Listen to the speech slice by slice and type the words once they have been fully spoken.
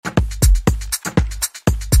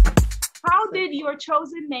How did your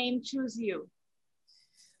chosen name choose you?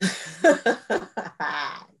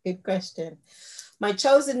 Good question. My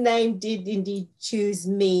chosen name did indeed choose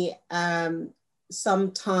me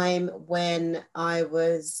sometime when I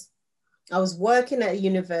was working at a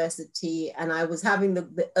university, and I was having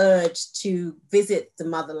the urge to visit the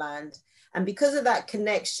motherland. And because of that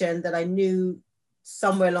connection that I knew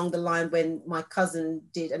somewhere along the line, when my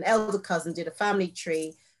an elder cousin did a family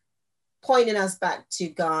tree pointing us back to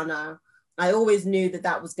Ghana, I always knew that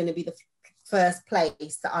that was going to be the first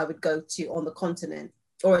place that I would go to on the continent,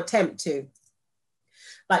 or attempt to,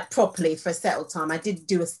 like properly for a settled time. I did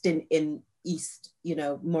do a stint in East,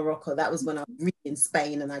 Morocco. That was when I was really in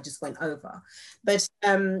Spain, and I just went over. But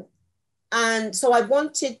and so I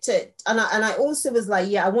wanted to, and I also was like,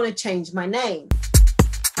 yeah, I want to change my name.